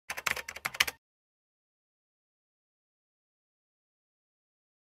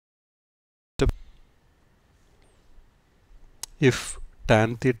If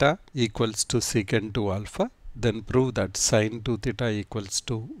tan theta equals to secant 2 alpha, then prove that sin 2 theta equals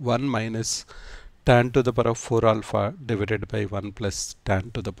to 1 minus tan to the power of 4 alpha divided by 1 plus tan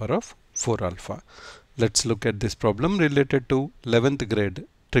to the power of 4 alpha. Let's look at this problem related to 11th grade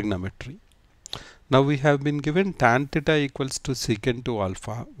trigonometry. Now we have been given tan theta equals to secant 2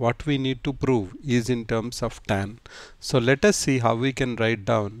 alpha. What we need to prove is in terms of tan. So let us see how we can write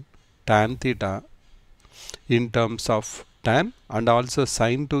down tan theta in terms of tan and also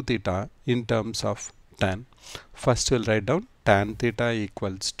sin 2 theta in terms of tan. First we'll write down tan theta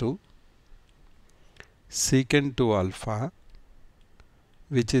equals to secant 2 alpha,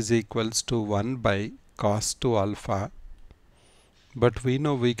 which is equals to 1 by cos 2 alpha, but we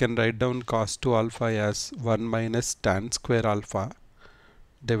know we can write down cos 2 alpha as 1 minus tan square alpha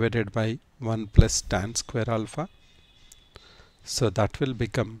divided by 1 plus tan square alpha. So that will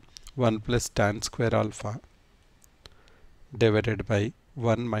become 1 plus tan square alpha divided by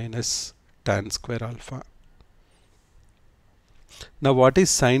 1 minus tan square alpha. Now what is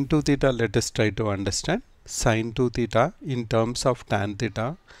sin 2 theta? Let us try to understand. Sin 2 theta in terms of tan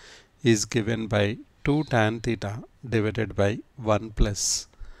theta is given by 2 tan theta divided by 1 plus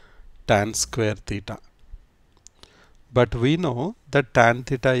tan square theta. But we know that tan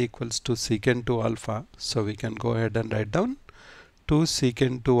theta equals to secant 2 alpha, so we can go ahead and write down 2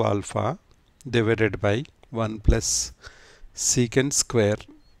 secant 2 alpha divided by 1 plus secant square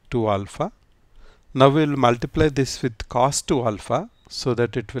 2 alpha. Now we will multiply this with cos 2 alpha, so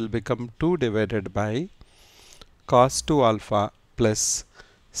that it will become 2 divided by cos 2 alpha plus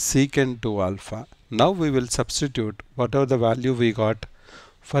secant 2 alpha. Now we will substitute whatever the value we got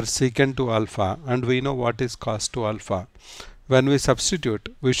for secant 2 alpha, and we know what is cos 2 alpha. When we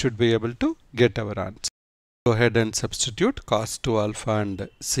substitute, we should be able to get our answer. Go ahead and substitute cos 2 alpha and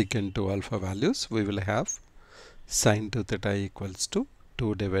secant 2 alpha values. We will have sin 2 theta equals to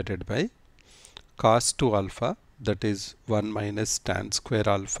 2 divided by cos 2 alpha, that is 1 minus tan square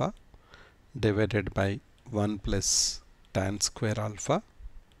alpha divided by 1 plus tan square alpha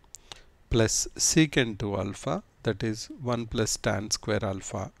plus secant 2 alpha, that is 1 plus tan square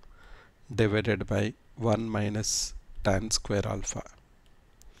alpha divided by 1 minus tan square alpha.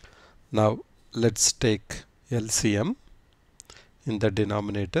 Now let's take LCM. In the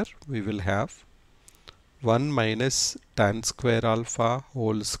denominator we will have 1 minus tan square alpha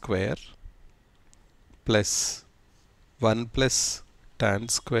whole square plus 1 plus tan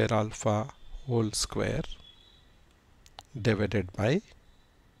square alpha whole square divided by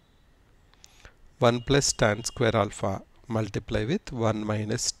 1 plus tan square alpha multiply with 1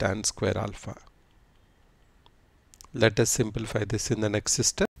 minus tan square alpha. Let us simplify this in the next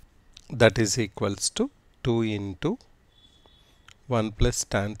step. That is equals to 2 into 1 plus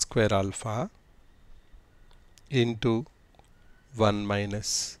tan square alpha into 1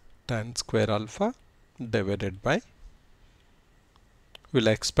 minus tan square alpha divided by, we'll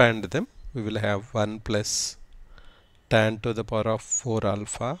expand them. We will have 1 plus tan to the power of 4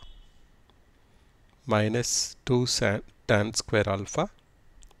 alpha minus 2 tan square alpha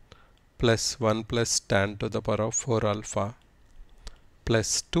plus 1 plus tan to the power of 4 alpha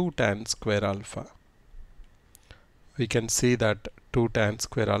plus 2 tan square alpha. We can see that 2 tan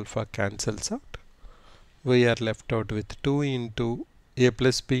square alpha cancels out. We are left out with 2 into a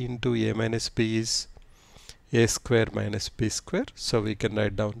plus b into a minus b is a square minus b square. So we can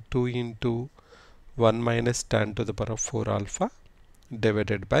write down 2 into 1 minus tan to the power of 4 alpha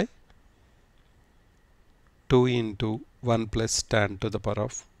divided by 2 into 1 plus tan to the power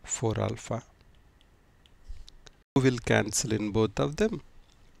of 4 alpha. We will cancel in both of them.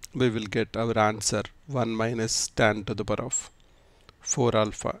 We will get our answer 1 minus tan to the power of 4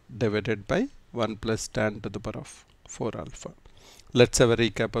 alpha divided by 1 plus tan to the power of 4 alpha. Let's have a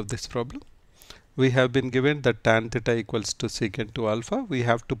recap of this problem. We have been given that tan theta equals to secant 2 alpha. We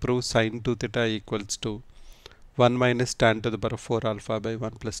have to prove sin 2 theta equals to 1 minus tan to the power of 4 alpha by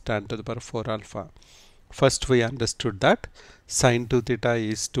 1 plus tan to the power of 4 alpha. First we understood that sin 2 theta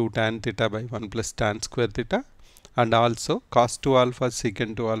is 2 tan theta by 1 plus tan square theta, and also cos 2 alpha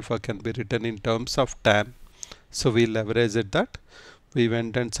secant 2 alpha can be written in terms of tan. So we leveraged that. We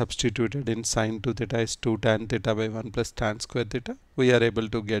went and substituted in sin 2 theta is 2 tan theta by 1 plus tan square theta. We are able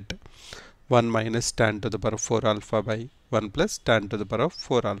to get 1 minus tan to the power of 4 alpha by 1 plus tan to the power of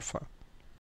 4 alpha.